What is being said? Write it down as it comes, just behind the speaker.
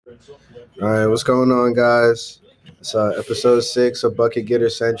All right, what's going on, guys? It's episode 6 of Bucket Getter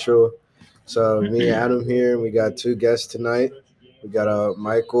Central. So me and Adam here, and we got two guests tonight. We got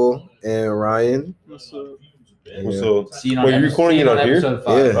Michael and Ryan. What's up? Yeah. So, See you on wait, you're recording it on here? episode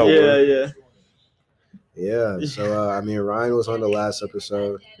 5. Yeah. Oh, word. Yeah. Yeah. So Ryan was on the last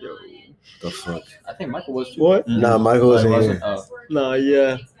episode. The fuck? I think Michael was too. What? Nah, Michael Oh, was he in wasn't? here. Oh. Nah,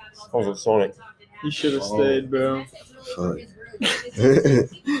 yeah. I was at Sonic. You should have stayed, bro. Fuck. I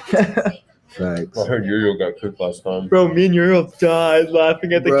Facts. heard Uriel got cooked last time. Bro, me and Uriel died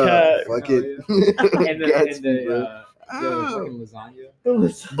laughing at the Bruh, cat. Fuck Oh, it. And the Gatsby, bro. fucking lasagna.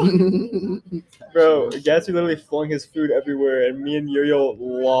 Bro, Gatsby literally flung his food everywhere, and me and Uriel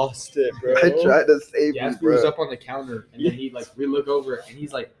lost it, bro. I tried to save you, Gatsby was bro. up on the counter, and then we look over, and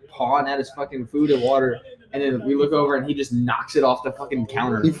he's like pawing at his fucking food and water, and then we look over, and he just knocks it off the fucking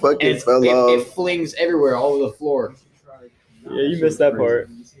counter. He And fucking it fell off. flings everywhere all over the floor. Yeah, you missed that part.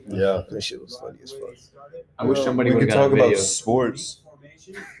 Yeah. That shit was funny as fuck. I wish somebody We would could have got talk a video. about sports.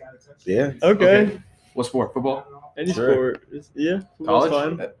 Yeah. Okay. What sport? Football? Any Sure. sport. Yeah, football's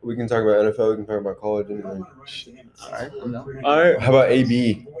College? fine. We can talk about NFL. We can talk about college. Anything. All right. I'm down. All right. How about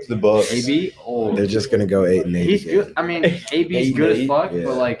AB? To the Bucks. AB? Oh, They're just gonna go 8-8. he's again. good. I mean, AB's good as fuck, Yeah.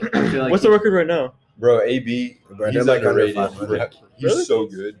 but like, I feel like What's the record right now? Bro, AB. Bro, He's they're like under underrated. 500. He's Really? so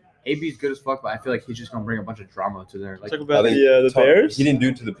good. AB's good as fuck, but I feel like he's just gonna bring a bunch of drama to there. Like, Talk about I think the Tom- Bears. He didn't do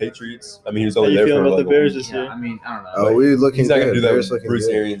it to the Patriots. I mean, he was How only you there feeling for about like the a Bears week. this yeah, year? I mean, I don't know. Oh, we looking He's not good. gonna do that Bears with looking Bruce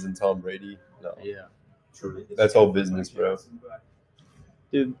good. Arians and Tom Brady. No, Yeah. that's all business, bro.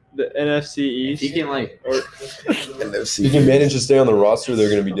 Dude, the NFC If he East. can like, If he can manage to stay on the roster, they're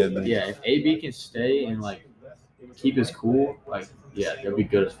gonna be deadly. yeah, if AB can stay and like keep his cool, like, yeah, they'll be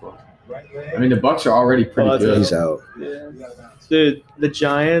good as fuck. I mean, the Bucks are already pretty Oh, that's good. He's out. Yeah. Dude, the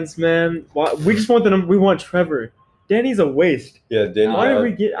Giants, man. We just want we want Trevor. Danny's a waste. Yeah, Danny. Why did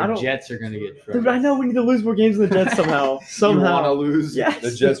we get? I The don't. Jets are gonna get. Dude, I know we need to lose more games than the Jets somehow. You want to Somehow. lose? Yes.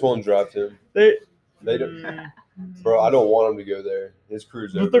 The Jets won't draft him. They. They don't. Bro, I don't want him to go there. His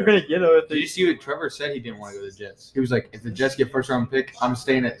career's over. What they're gonna get if Did you they. see what Trevor said? He didn't want to go to the Jets. He was like, if the Jets get first round pick, I'm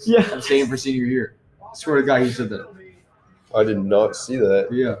staying at. Yeah. I'm staying for senior year. I swear to God, he said that. I did not see that.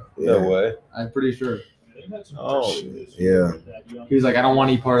 Yeah, No way. I'm pretty sure. Oh. Yeah. He was like, I don't want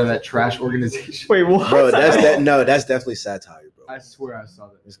any part of that trash organization. Wait, what? Bro, that's definitely satire, bro. I swear I saw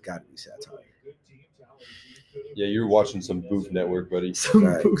that. It's gotta be satire. Yeah, you're watching some Booth Network, buddy. Some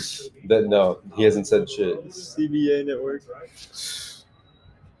Facts. boost. That no, he hasn't said shit. CBA network.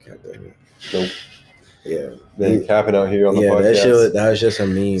 God damn it. Nope. Yeah. Then capping out here on the Yeah, podcast. that was just a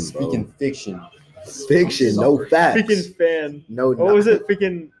meme, Speaking fiction. bro. Fiction, no facts. Freaking fan. No. What was it?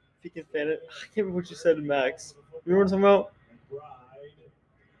 Freaking fan. I can't remember what you said to Max. You remember what I'm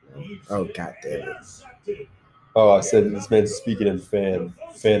talking about? Oh, god damn it. Oh, I said this man's speaking in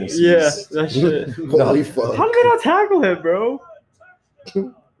fantasies. Yeah, that shit. Holy fuck. How did they not tackle him, bro?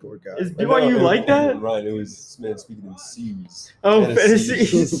 Poor guy. Is BYU like that? Ryan, it was this man speaking in C's. Oh,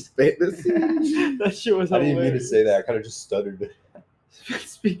 Fantasies. fantasies. Fantasy. That shit was I didn't mean to hilarious. say that. I kind of just stuttered.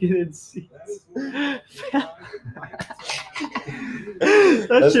 Speaking in seats. that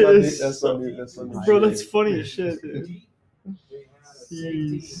That's shit my is. new- that's my new- that's my new Bro, shit. that's funny as shit, dude.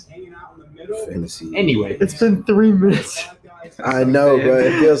 Jeez. Fantasy. Anyway, It's been 3 minutes. I know, bro.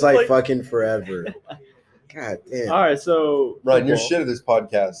 It feels like Like- fucking forever. God damn. All right, so Ryan, you're football. shit at this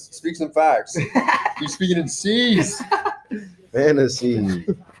podcast. Speak some facts. You're speaking in C's. Fantasy.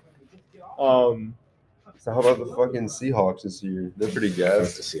 So how about the fucking Seahawks this year? They're pretty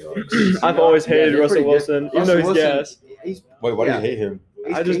gassed. Fantasy Hawks. I've always hated they're Russell pretty good. Wilson, even though he's Russell Wilson, gas. He's, Wait, why Yeah. do you hate him?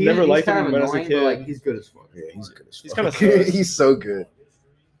 I just never liked him kind of when I was a annoying, kid. but like he's good as fuck. Yeah, he's good as fuck. He's kinda sus. He's so good.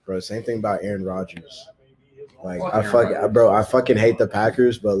 Bro, same thing about Aaron Rodgers. Like Fuck I Aaron fucking Rodgers. bro, I fucking hate the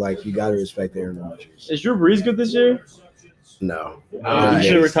Packers, but like you gotta respect Aaron Rodgers. Is Drew Brees good this year? No. He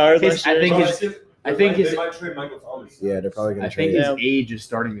should have retired His- last year. I think his might trade Michael Thomas. Yeah, they're probably gonna I think trade his him. age is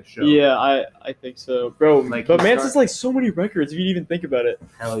starting to show. Yeah, I think so, bro. Like, but he Manson's start- like so many records if you even think about it.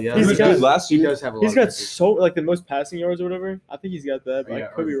 Hell yeah. He was good last He year. does have a lot. He's of got records. so like the most passing yards or whatever. I think he's got that, but Yeah, I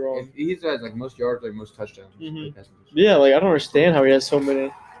could be or- wrong. He's has like most yards, like most touchdowns. Mhm. That's- Yeah, like I don't understand how he has so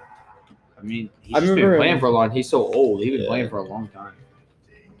many. I mean, he's I just been remember playing him. for a long. He's so old. He's been Yeah. playing for a long time.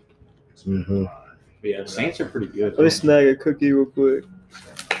 Mm-hmm. But yeah, the Saints are pretty good. Let me snag a cookie real quick.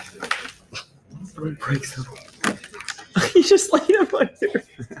 Breaks him. He just laid him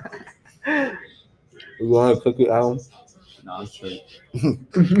under. You want to cook it, Alan? No, I'm straight.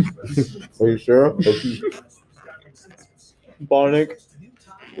 Are you sure? Barnick,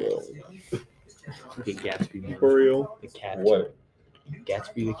 Fucking Gatsby, man. for real. The cat. What?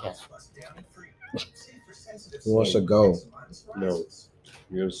 Gatsby the cat. Who wants to go? No.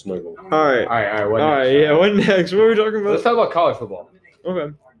 You're gonna snuggle. All right. All right. All right. Yeah. What next? What are we talking Let's about? talk about college football.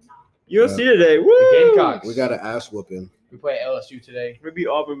 Okay. USC today. Woo! The Gamecocks. We got an ass whooping. We play LSU today. We beat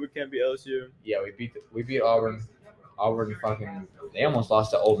Auburn. We can't beat LSU. Yeah, we beat Auburn. Auburn fucking. They almost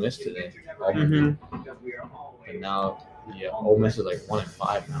lost to Ole Miss today. Auburn. And now, yeah, Ole Miss is like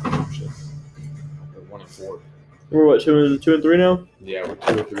 1-5 now. Shit. Or 1-4. We're what 2-3 now? Yeah, we're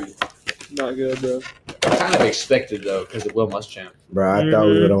 2-3. Not good, bro. Kind of expected though, because of Will Muschamp. Bro, I thought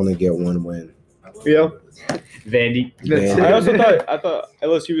we would only get one win. Yeah. Vandy. Vandy. I also thought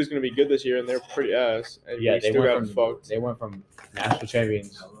LSU was gonna be good this year, and they're pretty ass. And Yeah, we they still got went from fucked. they went from national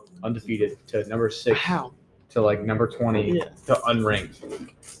champions, undefeated, to number 6 How? to like number 20 Yeah. to unranked.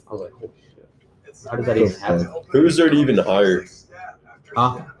 I was like, holy shit. How does that even happen? Who was there to even hire?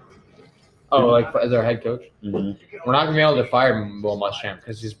 Huh? Oh, like as our head coach? Mm-hmm. We're not gonna be able to fire Will Muschamp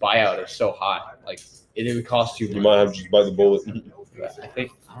because his buyout is so high. Like it would cost you. You might have to just bite the bullet.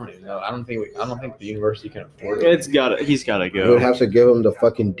 I don't even know. I don't think the university can afford it. He's gotta We would have to give him the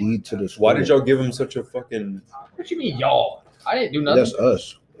fucking deed to the school. Why did y'all give him such a fucking What you mean, y'all? I didn't do nothing. That's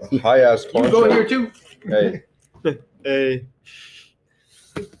us. high ass You can go here contract? too. Hey, Hey.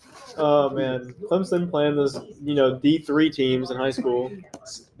 Oh man, Clemson playing those D3 teams in high school.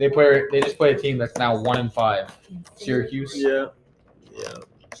 They just play a team that's now 1-5. Syracuse. Yeah.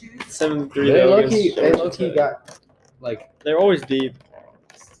 7-3. They low-key got like. They're always deep.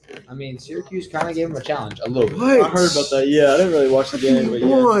 I mean, Syracuse kind of gave him a challenge a little bit. What? I heard about that. Yeah, I didn't really watch the game, but yeah.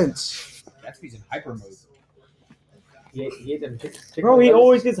 Once. That's he's in hyper mode. He ate them Bro, he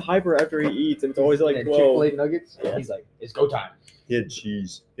always gets hyper after he eats, and it's always like 12. Chick-fil-A nuggets. Yeah. He's like, it's go time. he had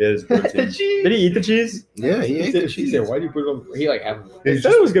cheese. He had his protein. Did he eat the cheese? Yeah, he ate the He cheese. said, why do you put it on? He like have. He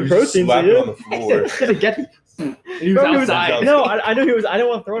said it was good protein, Slapped so it yeah. on the floor. Get it. And he was Bro, outside. No, I knew he was. I didn't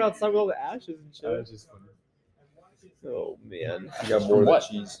want to throw it outside with all the ashes and That shit. was just funny. Oh man, He got more of the What?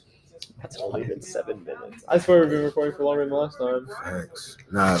 cheese. that's only been 7 minutes. I swear we've been recording for longer than last time. Facts.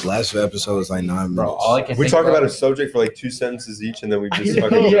 Nah, last episode was like 9 minutes. Bro, all I can We think talk about a subject for like 2 sentences each, and then we just I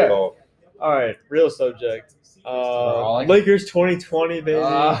fucking know. yeah. call. All right, real subject. all I can- Lakers 2020, baby.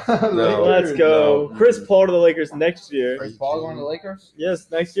 No. Let's go. No. Chris Paul to the Lakers next year. Chris Paul going to the Lakers? Yes,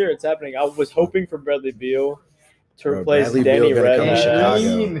 next year it's happening. I was hoping for Bradley Beal to Bro, replace Bradley Danny Beal gotta come to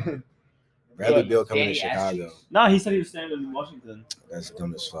Redmond. Chicago. Bradley Beal coming to Danny Chicago. Nah, he said he was staying in Washington. That's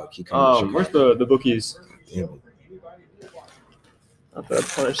dumb as fuck. He coming to Where's Chicago. the bookies? Damn I thought I'd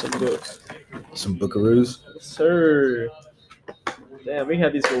punish some books. it. Some Buckaroos. Yes, sir. Damn, we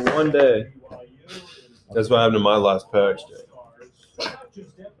had these for one day. That's what happened to my last pack.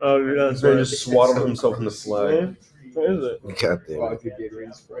 Oh, yeah, This man just swaddled himself in the flag. What is it? God damn Well, I it. could get rid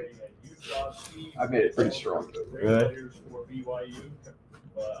of Sprite. I made it pretty strong. Really?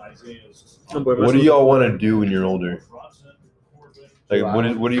 Oh, boy, What do y'all want to do when you're older? Like, what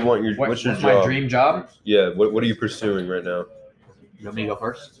do you want your? What's your What's job? my dream job? Yeah. What are you pursuing right now? You want me to go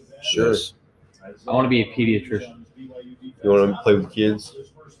first? Sure. Yes. I want to be a pediatrician. You want to play with kids?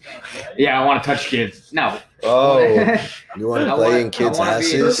 Yeah, I want to touch kids. No. Oh, You want I to play wanna- in kids' I wanna be-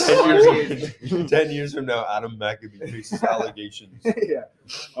 asses? I wanna be- 10 years from now, Adam Maccabee faces allegations. yeah.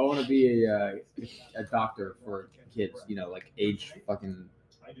 I want to be a doctor for kids, like age fucking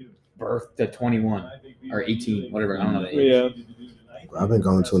birth to 21 or 18, whatever. I don't know the age. Yeah. I've been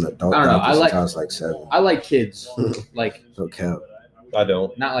going to an adult I don't know, doctor I since like- I was like 7. I like kids. Like, No cap. I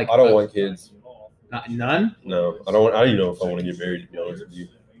don't. not like. I don't want kids. None? No, I don't want. I don't even know if I want to get married. To be honest with you,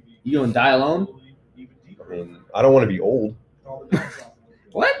 You gonna die alone? I mean, I don't want to be old.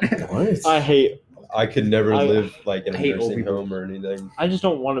 What? What? I could never I- live like in a I hate old nursing people. home or anything. I just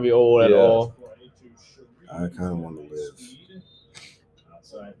don't want to be old at Yeah. all. I kind of want to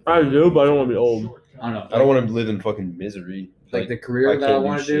live. I do, but I don't want to be old. I don't know. I don't want to live in fucking misery. Like the I career that I can't do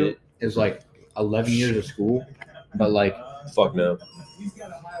want to do shit. is like 11 years of school, but like, Fuck no.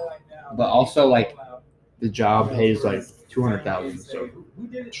 but also like the job pays like 200,000. So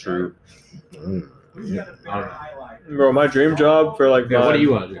Mm. I don't know. Bro, my dream job for like What do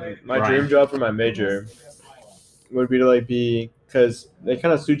you want to do? My Ryan? dream job for my major would be to like because they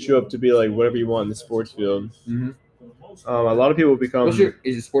kind of suit you up to be like whatever you want in the sports field. Mhm. A lot of people become Is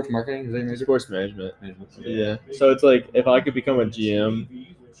it sports marketing? Is that your major? sports management. Yeah, so it's like if I could become a GM,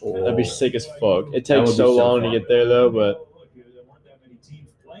 that'd be sick as fuck. It That takes would be so so long fun. to get there though, but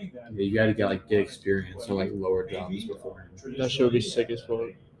Yeah, you got to get experience or like lower jobs before. that shit would be sick as fuck.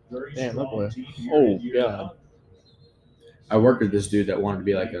 Damn, that boy. Oh god. I worked with this dude that wanted to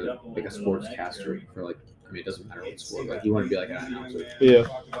be like a sportscaster for like. I mean, it doesn't matter what sport. Like he wanted to be like an announcer. Yeah.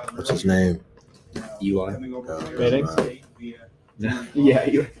 What's his name? Eli. Manning? Uh,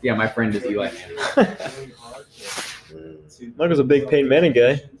 Yeah, my friend is Eli. Michael's a big Peyton Manning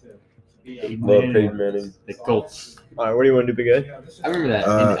guy. Love Peyton Manning. The Colts. All right, what do you want to do, big guy? I remember that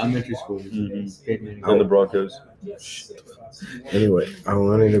in elementary school. Peyton Manning. And the Broncos. Anyway, I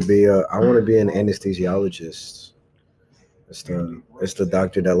want to be an anesthesiologist. It's the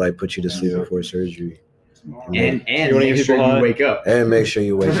doctor that like puts you to sleep before surgery. And You wanna make get sure people high? you wake up. And make sure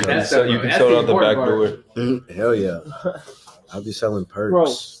you wake up. That's So you can that's sell the it out the back important part. door. Hell yeah. I'll be selling perks. Bro.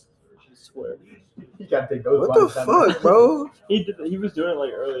 I swear. You gotta take those What the fuck, bro? He was doing it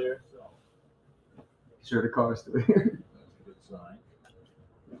like earlier. Sure, the car's still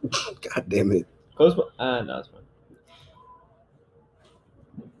God damn it. Close no, it's fine.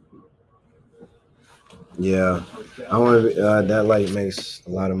 Yeah. I want to that like makes a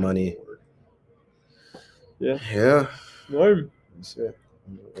lot of money. Yeah. Yeah. Norm. That's it.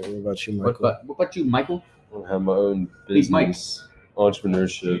 What about you, What Michael? about you, Michael? I have my own Big business. Mike's.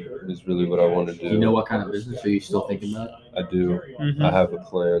 Entrepreneurship is really what I want to do. You know what kind of business are you still thinking about? I do. Mm-hmm. I have a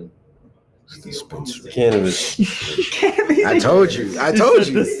plan. Dispensary. Cannabis. I told you. I told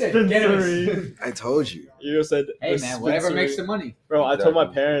you. Dispensary. I told you. You said Hey man, whatever dispensary. makes the money. Bro, I told my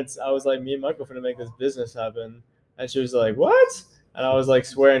Exactly. parents, I was like, me and Michael finna make this business happen. And she was like, what? And I was like,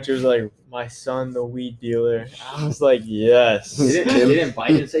 swearing. She was like, my son, the weed dealer. I was like, yes. Didn't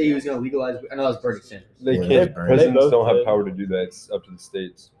Biden say he was going to legalize? I know that was Bernie Sanders. They Yeah, can't. they Presidents both don't have did. power to do that. It's up to the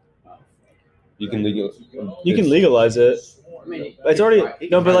states. You can legal. You can legalize it. I mean, It's already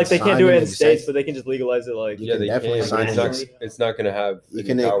no, but like they can't do it in Sign states, an but they can just legalize it. Like You Yeah, can they definitely can. sign It's an not, it's not going to have You any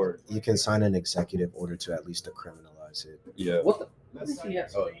can power. you can sign an executive order to at least decriminalize it. Yeah. What the? What does he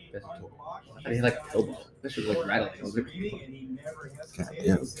have? Oh, that's cool. I mean, like, this was like rattling. I was like, God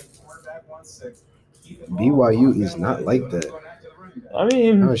damn. BYU is not like that. I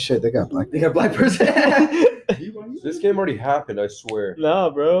mean, Oh shit, they got black. they got a black person. This game already happened. I swear. nah,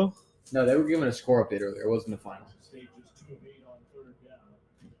 bro. No, they were giving a score update earlier. It wasn't the final.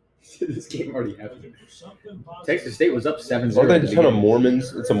 This game already happened. Texas State was up 7-0. Aren't they at the a ton of beginning.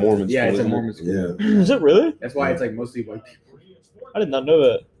 Mormons? It's a Mormon. Yeah, it's a school, isn't it? Mormon school. Yeah. Is it really? That's why it's like mostly white people. I did not know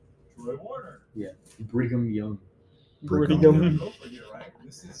that. Brigham Young. Brigham.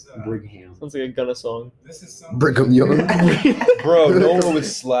 Brigham. Sounds like a Gunna song. Brigham Young. Bro, no one would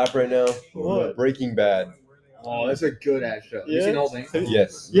slap right now. What? Breaking Bad. Oh, that's a good ass show. You Yeah. seen the whole thing?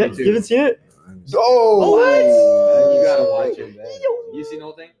 Yes. Yeah, Me too. you haven't seen it? Oh, What? You gotta watch it. You seen the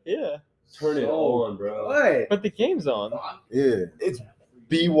whole thing? Yeah, Turn it on, bro. What? but the game's on. Yeah. It's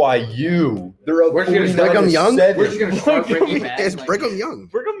BYU. They're up We're just gonna 49 Brigham to Young? 7. We're just gonna start Breaking Bad. It's like, Brigham Young.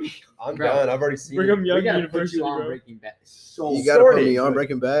 Brigham, I'm Bro. done. I've already seen Brigham it. Young We gotta put University, you on bro. Breaking Bad. So You gotta put sorted. me on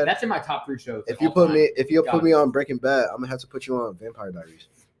Breaking Bad. That's in my top 3 shows. If of you all put time. me Got put it. me on Breaking Bad, I'm gonna have to put you on Vampire Diaries.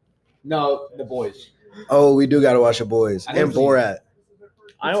 No, The Boys. Oh, we do gotta watch The Boys I and never seen Borat.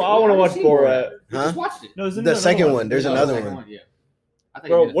 I want to watch Borat. We Huh? just watched it. No, isn't The there second another one. There's No, another the second one. Yeah. I thought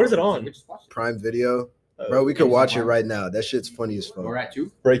Bro, you did what is it first. on? We just watched it. Prime Video. Oh, Bro, we could James watch it Bond. right now. That shit's funny as fuck. Borat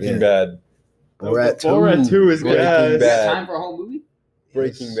 2. Breaking Yeah. Bad. Borat 2. Borat 2 is Breaking gas. Bad. Time for a whole movie?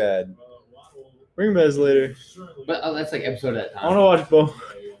 Breaking Bad. Breaking Bad is later. But that's like episode at a I time. want to watch both.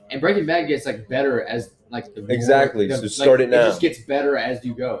 And Breaking Bad gets like better as like the Exactly, so start it now. It just gets better as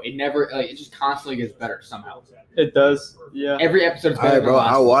you go. It never like it just constantly gets better somehow. It does. Yeah. Every episode's All better. right, than bro. the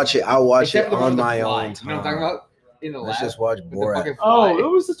last I'll one. watch it. I'll watch Except it for the one on with the my fly. own You know what I'm talking time. about? In the Let's lab. just watch with the Borat. fucking Oh, fly. it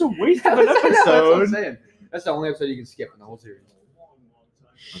was such a waste of an That's what I'm episode. saying. That's the only episode you can skip in the whole series.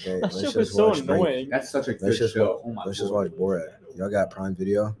 Okay, That let's shit was just so watch annoying. That's such a good Let's just show. Oh my Let's just lord. watch Borat. Y'all got Prime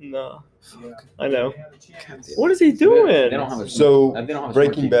Video? No. I know. What is he doing? They don't have a So, they don't have a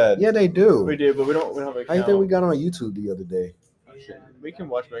Breaking smart Bad. Yeah, they do. We do, but we don't have an I account. think we got on YouTube the other day. We can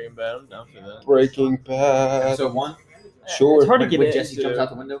watch Breaking Bad. I'm down for that. Breaking TV. Bad. Episode 1. Sure. It's hard to When, get when into. Jesse jumps out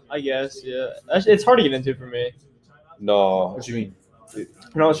the window. I guess, yeah. Actually, it's hard to get into for me. No. What you mean?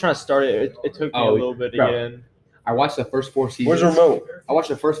 When I was trying to start it, it took me a Oh, little bit bro. again. I watched the first 4 seasons. Where's the remote? I watched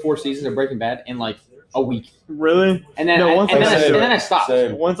the first 4 seasons of Breaking Bad in like a week, Really? and then No, I, once and, I then I, got and into then I it. stopped.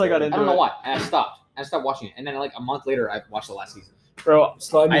 Same. Once I got I into don't know it. why. And I stopped. I stopped watching it, and then like a month later, I watched the last season. Bro,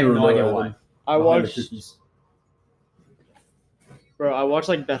 I have no idea why. I watched. Bro, I watched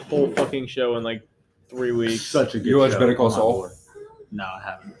like that whole fucking show in like 3 weeks. Such a good You watch show. Better Call Oh, my Saul? lord. No, I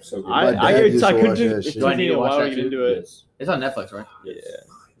haven't. So good. I My dad used to couldn't watch do that it. shit. It Do I took need me to a watch while to that get too? into it. Yes. It's on Netflix, right? Yeah.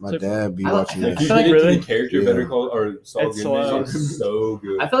 My dad be I- watching I that feel shit. like really? The character Yeah. Better Call or Saul It's Goodman slaps. is so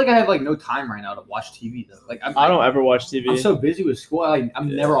good. I feel like I have like no time right now to watch TV though. Like I don't ever watch TV. I'm so busy with school. I'm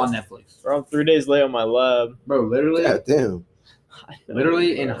Yeah. never on Netflix, Bro, I'm 3 days late on my lab. bro. Literally, God damn.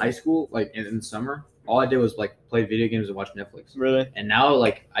 literally in high school, like in the summer, all I did was like play video games and watch Netflix. Really? And now,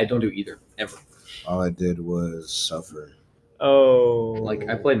 like, I don't do either ever. All I did was suffer. Oh. Like,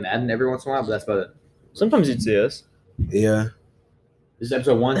 I play Madden every once in a while, but that's about it. Sometimes you'd see us. Yeah. This is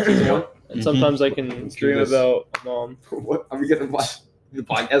episode 1, season 1. And sometimes I can stream this. about mom. What are we gonna watch? The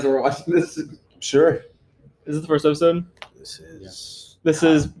podcast we're watching this. Sure. Is this the first episode? This is. This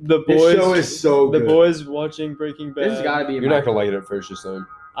is the This boys. show is so the good. boys watching Breaking Bad. This has got to be. You're not gonna like it at first, just then.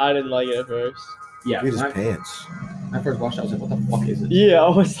 I didn't like it at first. Yeah. Read his When pants. I first watched it, I was like, "What the fuck is it?" Yeah, I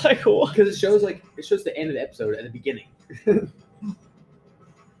was like, what? Because it shows the end of the episode at the beginning.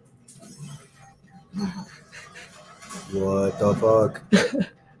 What the fuck?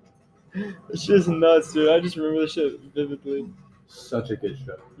 It's just nuts, dude. I just remember this shit vividly. Such a good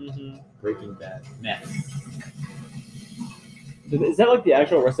show. Mm-hmm. Breaking Bad. Meth. Is that like the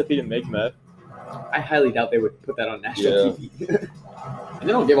actual recipe to make meth? I highly doubt they would put that on national Yeah. TV. And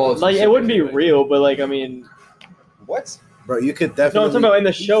they don't give all this. Like, it wouldn't be real, but like, I mean, What? Bro, you could no, I'm definitely. talking about in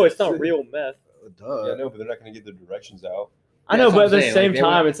the show. It's not real meth. Duh. Yeah, no, but they're not gonna get the directions out. I Yeah, know, that's but what at the I'm saying, same like, they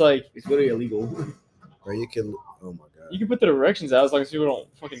time, would- it's like It's literally illegal. Bro, you can. Oh my god. you can put the directions out as long as people don't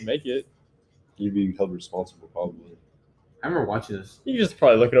fucking make it. You'd be held responsible, probably. I remember watching this. You can just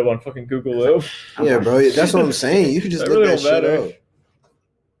probably look it up on fucking Google. Yeah, bro. That's what I'm saying. You could just That look really that don't shit matter. up.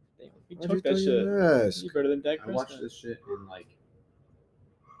 You Why'd took you that throw shit. your mask? You better than Dak I watched Prescott. this shit in May.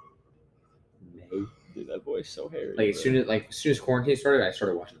 Dude, that boy's so hairy. Like as soon as quarantine started, I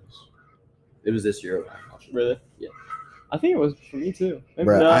started watching this. It was this year. I watched it. Really? Yeah. I think it was for me too. Maybe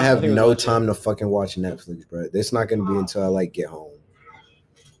Bro, not. I have think it was no last year. time to fucking watch Netflix, bro. It's not gonna be until I like get home.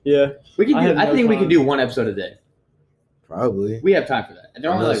 Yeah. We can I do. have I no think we time. can do one episode a day. Probably. We have time for that. And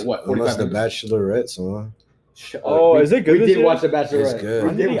they're only like what, 45 unless the minutes? Bachelorette's on. Oh, is it good We this did year? watch The Bachelorette. It's good. I,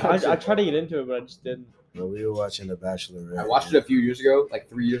 We did did, watch I it. tried to get into it, but I just didn't. Bro, we were watching the Bachelorette. I watched it a few years ago, like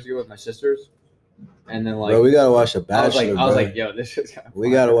 3 years ago, with my sisters, and then like Bro, we gotta watch the I was Bachelor. like, bro. yo, this is kind of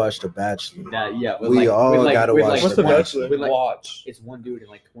We gotta watch the Bachelor. Yeah, We all gotta watch What's The The Bachelor? With like, Watch. it's one dude and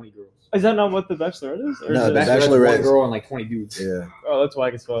like 20 girls. Is that not what the Bachelorette is? Or No, is The it- Bachelorette's Bachelorette one is- girl and like 20 dudes. Yeah, Oh, that's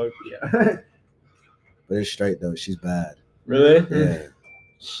whack as fuck. Yeah. but it's straight though. She's bad. Really? Yeah,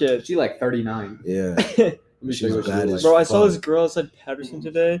 Shit. She like 39. yeah. Let me show She's you what she bad looks as Bro, I saw this fuck. girl outside Patterson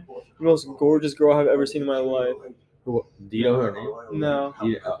today. The most gorgeous girl I've ever seen in my life. like. Do you know her name? No.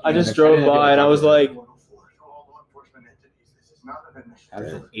 Yeah, I just drove by and I was like,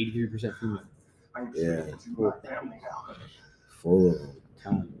 Patterson, 83% female. Yeah. Full of them. I'm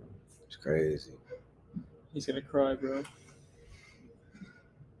telling you. It's crazy. he's gonna cry, bro.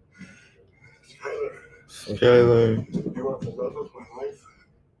 Skylar. You are the love of my life.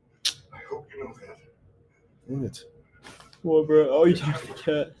 I hope you know that. What? What, bro? Oh, you talking to the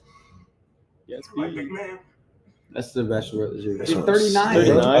cat? Yes, My big B. man. That's the Bachelorette this year. That's She's what- 39.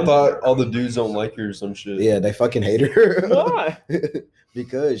 39? I thought all the dudes don't like her or some shit. Yeah, they fucking hate her. Why?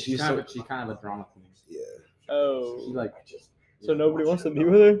 Because She's she's kind, so, of, she's kind of a drama queen. yeah, She's Oh. like, So nobody wants to be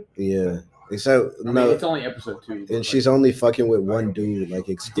with her? yeah. Except I mean, no, it's only episode 2. but and she's only fucking with one dude, like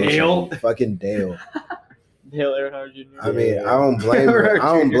exclusively. Dale? Fucking Dale. Dale Earnhardt Jr. I mean, I don't blame her.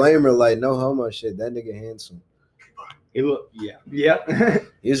 I don't blame her. Like no homo shit. That nigga handsome. He look, yeah.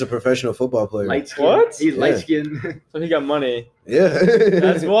 He's a professional football player. Light skin. What? He's Yeah. light skinned. So he got money. Yeah,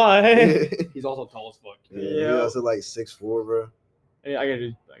 That's why. He's also tall as fuck. Yeah, he Yeah. also like 6'4", bro, I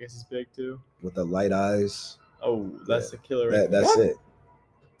guess he's big too. with the light eyes. Oh, that's the killer. That's What? it.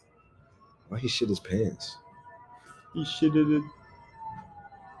 Why he shit his pants? He shitted it.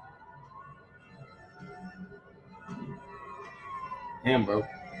 Damn, bro.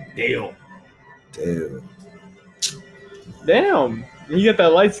 Dale. Damn. Damn. He got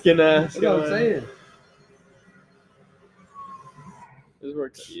that light skin ass. That's what I'm going. saying. This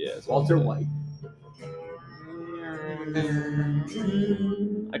works. Yeah. it's Walter okay. White.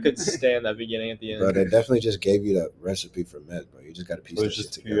 I could stand that beginning at the end. Bro, they definitely just gave you that recipe for meth, bro. You just got to piece It that was shit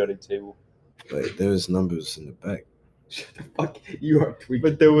just a together. periodic table. But there's numbers in the back. Shut the fuck. You are tweaking.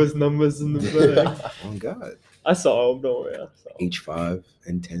 But there was numbers in the back. Oh God. I saw them. Don't worry. I saw 'em. H5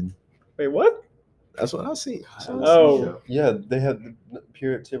 and 10. Wait, what? That's what I see. Oh. Yeah, they had the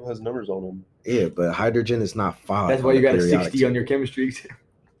periodic table has numbers on them. Yeah, but hydrogen is not 5. That's why on you the got a periodic 60 table. on your chemistry exam.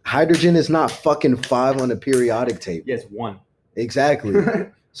 Hydrogen is not fucking 5 on the periodic table. Yes, 1. Exactly.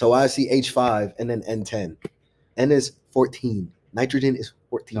 So I see H5 and then N10. N is 14. Nitrogen is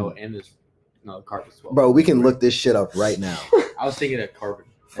 14. No, N is carbon 12. Bro, we can look this shit up right now. I was thinking of carbon.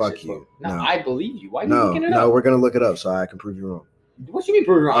 That Fuck shit's you. low. No, No. I believe you. Why are you No, looking it no, up? we're gonna look it up so I can prove you wrong. What you mean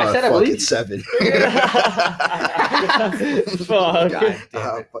proving wrong? I said I fuck, believe it's you. 7. Fuck. God damn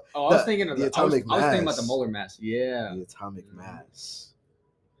it. fuck. Oh, I was The- thinking of the I was atomic thinking about mass. the molar mass. Yeah. The atomic mass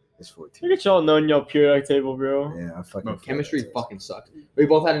is 14. Look at y'all knowing y'all periodic table, bro. Yeah, I fucking. Bro, forgot chemistry that. fucking sucked. We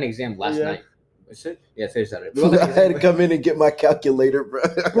both had an exam last Yeah. night. Is it? Yeah, today's Saturday. We both I had had an to exam. come in and get my calculator, bro.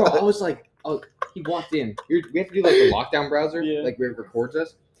 Bro, I was like, Oh, he walked in. We have to do like the lockdown browser, Yeah. like where it records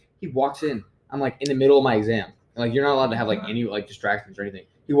us. He walks in. I'm like in the middle of my exam. And, like you're not allowed to have like any like distractions or anything.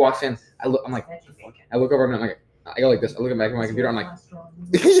 He walks in. I'm like, I look over and I'm like, I go like this. I look back at my computer. I'm like,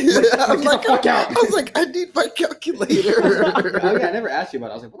 I'm get the fuck out. I was like, I need my calculator. oh yeah, I never asked you about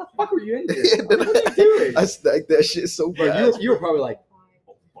it. I was like, what the fuck were you in here? Yeah, What are you doing? I stacked that shit so Bro, fast. you were probably like,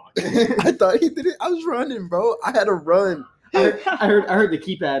 oh fuck. I thought he did it. I was running, bro. I had to run. I heard the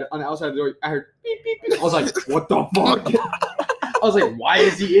keypad on the outside of the door. I heard beep beep beep. I was like, what the fuck? I was like, why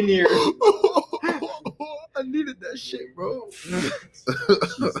is he in here? I needed that shit, bro.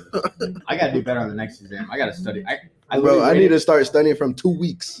 I gotta do better on the next exam. I gotta study. I Bro, literally I need waited- to start studying from 2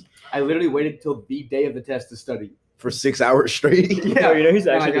 weeks I literally waited until the day of the test to study. for 6 hours straight. Oh, you know he's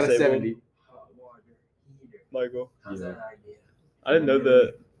And I actually got a disabled. 70. Michael. Yeah. I didn't know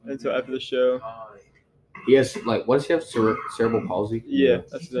that until after the show. He has like, what does he have? Cerebral palsy. Yeah,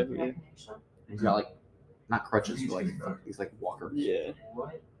 that's exactly it. He's got like, not crutches, but like he's like walker. Yeah.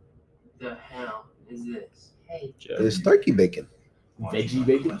 What the hell is this? Hey, Joe. It's turkey bacon. Veggie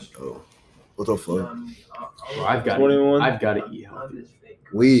bacon. Oh, what the fuck? Bro, I've got 21. I've got to eat healthy.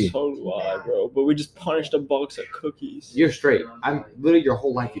 We. So do I, bro. But we just punished a box of cookies. You're straight. I'm literally your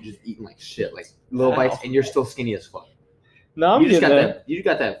whole life. You just eating like shit, like little bites, and you're still skinny as fuck. No, I'm you just getting got there. that. You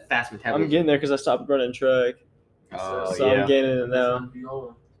got that fast metabolism. I'm getting there because I stopped running track. Oh So yeah. I'm gaining it now.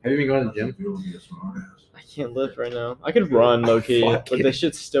 Have you been going to the gym? I can't lift right now. I could run low key, Fuck but it. this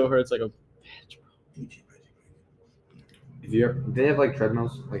shit still hurts like a bitch. If you do they have like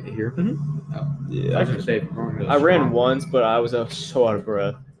treadmills like here? I Yeah. was gonna say. If you're going to I ran strong- once, but I was so out of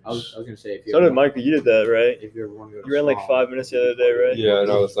breath. I was gonna say if you So ever, did Michael. You did that, right? if you ever want to go to You ran like strong- 5 minutes the other day, right? Yeah,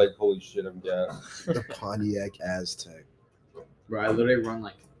 and I was like, holy shit, I'm gassed. The Pontiac Aztec. Bro, I literally run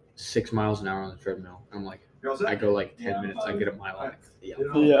like 6 miles an hour on the treadmill. I'm like, I go like 10 minutes. I get a mile. I'm like, yeah.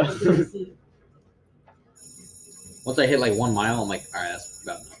 Yeah. Once I hit like 1 mile, I'm like, all right, that's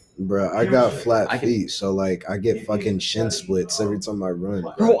about enough. Bro, I got flat I can- feet, so like I get fucking shin splits every time I run.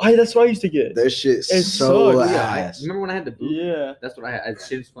 Bro, that's what I used to get. That shit's It so sucks. Yeah, ass. remember when I had the boot? Yeah. That's what I had. I had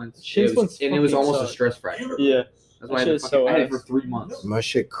shin splints. Shin It was- splints and it was fucking almost a suck. stress fracture. Yeah. That's why I had, That to shit's fucking, so I had it for ass. 3 months. My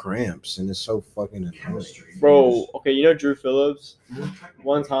shit cramps and it's so fucking annoying. Bro, okay, you know Drew Phillips?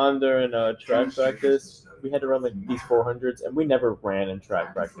 One time during track practice, we had to run like these 400s, and we never ran in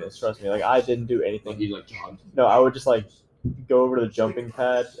track practice. Trust me, like I didn't do anything. You like jogged. No, I would just like go over to the jumping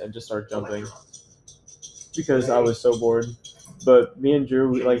pad and just start jumping because I was so bored. But me and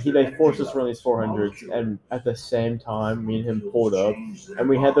Drew, they forced us to run these 400s, and at the same time, me and him pulled up, and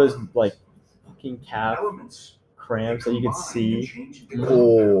we had those like fucking calf cramps that you could see.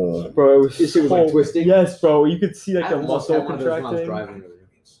 Oh, Bro, it was This shit was, like, twisting? Yes, bro, you could see like I the almost muscle had one of those when I was contracting. driving over there.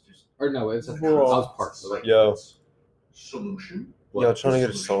 Or no, it was I Bro. was parked. So like, Yo, Solution. yo, trying to get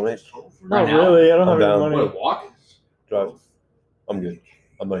a Sonic. Not Right now? really. I don't I'm have any down. money. what, walk? Drive. I'm good.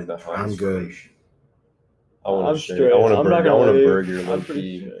 I'm not even that high. I'm good. I want I'm a shake. straight. I want a I'm burger. not I gonna want a leave. burger. I'm Low pretty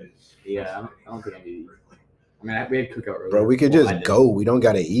key. sure. Yeah, I don't think I need to eat. I mean, we had cookout earlier. Bro, we could Well, just I did. go. We don't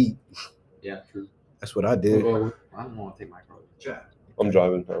gotta eat. Yeah, true. That's what I did. Well, I don't want to take my car. I'm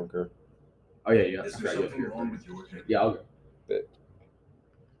driving. I don't care. Oh yeah, yeah. Is I there forgot you have something your wrong phone. with your head? Yeah, I'll go.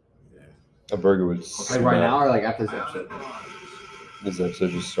 A burger would Like smack. right now or like after this episode? This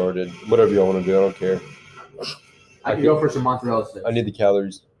episode just started. Whatever y'all want to do, I don't care. I can go for some mozzarella sticks. I need the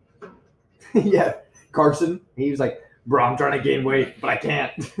calories. Yeah, Carson. He was like, "Bro, I'm trying to gain weight, but I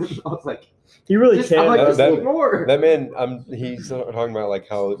can't." I was like, He really "Just, can. I'm like, That- just that- look more." That man, he's talking about like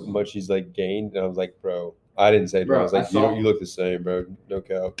how much he's like gained, and I was like, bro, I didn't say it. Bro, I was like, I saw- you look the same, bro. No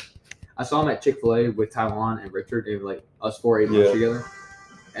cap. I saw him at Chick-fil-A with Taiwan and Richard. They were like us 4 ate lunch Yeah. together,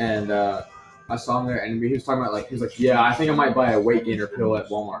 and I saw him there, and he was talking about like he was like, "Yeah, I think I might buy a weight gainer pill at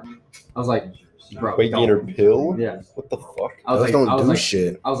Walmart." I was like, "Bro, Weight don't." gainer pill? Yeah, What the fuck? I was Those like, don't I was do like,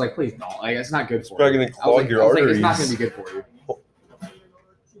 shit. I was like, please don't. Like, it's not good for probably you. gonna I was clog like, your I was like, it's not arteries. gonna be good for you.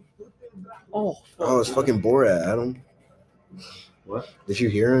 Oh, Oh, it's fucking Borat, Adam. What? Did you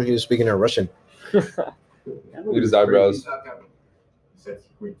hear him? He was speaking in Russian. Look at his eyebrows.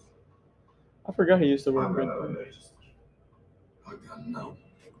 I forgot he used to work with.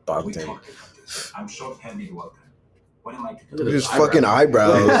 Bogdan. I'm short-handed, Walter. What am I to Look do? at His eyebrows. fucking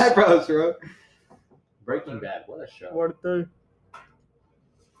eyebrows. eyebrows, bro. Breaking Bad, what a show. What the?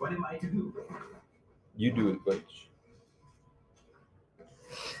 What am I to do? You do it, but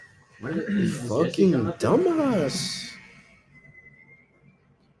What is it? Is Jesse Fucking coming up there? dumbass.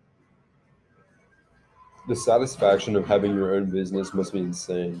 the satisfaction of having your own business must be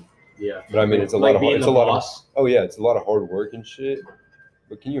insane. Yeah. But I mean, it's a Like lot of being it's the a lot of boss. oh yeah, it's a lot of hard work and shit.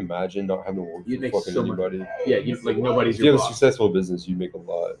 But can you imagine not having to work You'd for make fucking so much. anybody? Yeah, you like nobody's If you your have a boss. successful business, you make a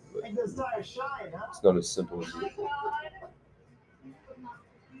lot. But it's not as simple as it.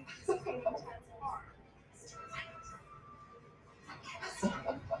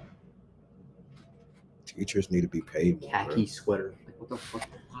 Teachers need to be paid more. Khaki sweater. Like what the fuck?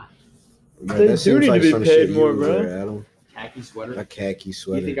 Why? Bro. They That do seems need to like be some paid shit you more, would bro. wear, Adam. Khaki sweater. A khaki You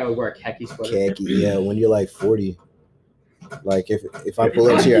sweater. think I would wear a khaki sweater? Khaki, yeah. When you're like 40, like if I pull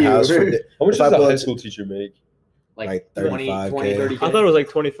up to your house for How much If I does a pull high up- school teacher make? like 20, 35K. 20, 30K. I thought it was like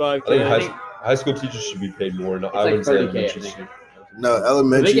 25. I think I think- high school teachers should be paid more. No, It's I like would say 30K. I elementary think. school. no They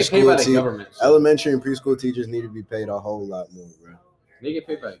elementary get paid school by the government. So elementary and preschool teachers need to be paid a whole lot more, bro. they get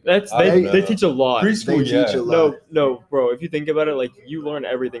paid by. That's I they, don't they know. teach a lot. Preschool, They yeah. teach a lot. No, bro. If you think about it, like you learn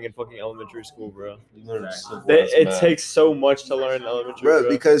everything in fucking elementary school, bro. You learn simple They, ass it math. takes so much to learn in elementary, Bro, bro.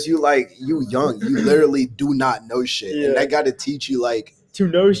 because you young, you literally do not know shit, Yeah. and they got to teach you like to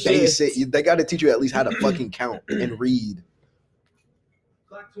know shit. basic. They got to teach you at least how to fucking count and read.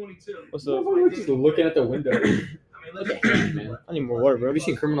 Clock 22. What's up? Just looking at the window. I mean, Look let's at Hank, man. I need more water, bro. Have you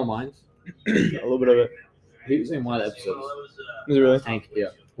seen Criminal Minds? A little bit of it. He was in one of the episodes. Is it really? Hank, yeah.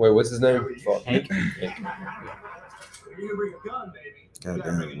 Wait, what's his name? Fuck. Hank. You're gonna bring a gun, baby.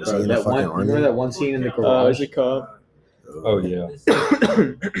 Goddamn, was Bro, he in the that fucking one. army? Remember that one scene in the Is garage? it cop? Oh yeah,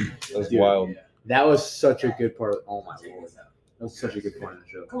 that's Dude. wild. That was such a good part. Oh my lord, that was such a good part of the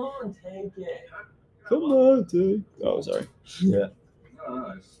show. Come on, take it. Come on, dude. Oh, sorry. Yeah.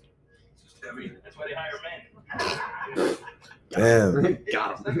 It's just heavy. That's why they hire men. Damn, Got It's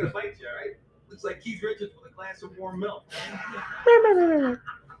not him. gonna fight you, all right? Looks like Keith Richards with a glass of warm milk.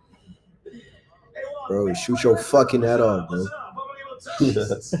 bro, shoot your fucking head off, bro.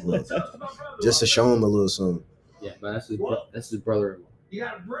 Look, just to show him a little something. Yeah, but that's his brother. You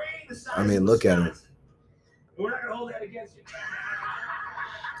got a brain the size I mean, of look a at him. scythe. We're not gonna hold that against you.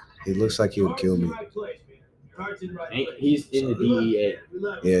 He looks like he would kill me. He's in the DEA.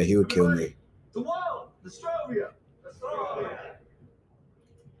 Yeah, he would kill me. The wall, the Strovia.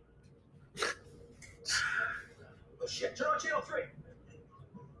 Oh shit, turn on channel 3.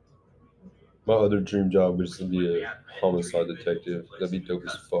 My other dream job was to be a homicide detective. That'd be dope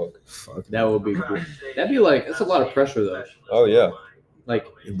as fuck. Fuck, That would be cool. That'd be like that's a lot of pressure though. Oh yeah. Like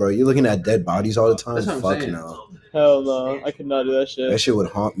bro, you looking at dead bodies all the time? That's what I'm Fuck saying. no. Hell no, I could not do that shit. That shit would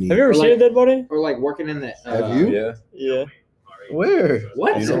haunt me. Have you ever Or seen like- a dead body? or like working in the. Have you? Yeah. Yeah. Where?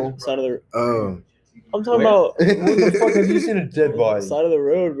 What? You know? Side of the. Oh, I'm talking Where? about When the fuck have you seen a dead body? side of the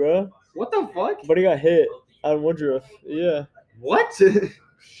road, bro. What the fuck? Buddy got hit out in Woodruff. Yeah. What?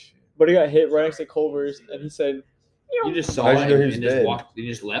 Buddy got hit right next to Culver's, and he said, You just saw How'd it you know he and was just dead? walked. You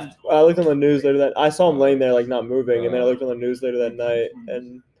just left. I looked on the news later that I saw him laying there like not moving, and then I looked on the news later that night,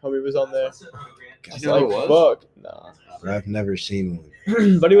 and homie was on there. I was You know like, who it was? fuck, nah. bro, I've never seen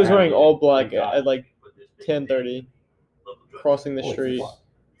one. But he was wearing all black at like 10:30, crossing the street.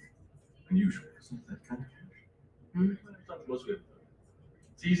 Unusual, isn't that kind of It's not the most good.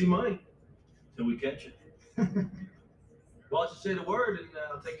 It's easy money till we catch it. Well, just say the word and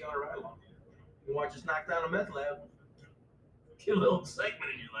I'll take you on a ride along. You watch us knock down a meth lab. Get a little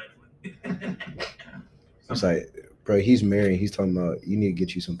excitement in your life. I was like, bro, he's married. He's talking about you need to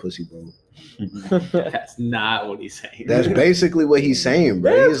get you some pussy, bro. That's not what he's saying. That's basically what he's saying,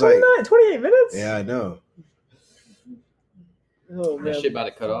 bro. Damn, He's like, 28 minutes? yeah, I know. Oh, That man. shit about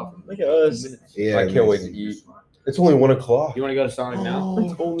to cut off. Look at us. Yeah, I can't wait to eat. It's only 1 o'clock. You want to go to Sonic now?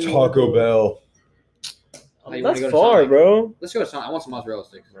 Taco Bell. Oh, you wanna That's go to far, Sonic? bro. Let's go to Sonic. I want some mozzarella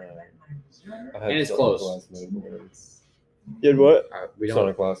sticks. I had And it's Sonic close. last night, but it's Did what? All right, we don't.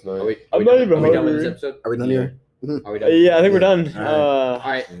 Sonic last night. Are we, I'm are we not done, even are we done with hungry. this episode? Are we done here? Are we done? Yeah, I think we're done. All right.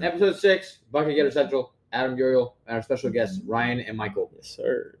 All right, episode 6, Bucket Getter Central, Adam Uriel, and our special guests, Ryan and Michael. Yes,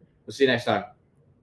 sir. We'll see you next time.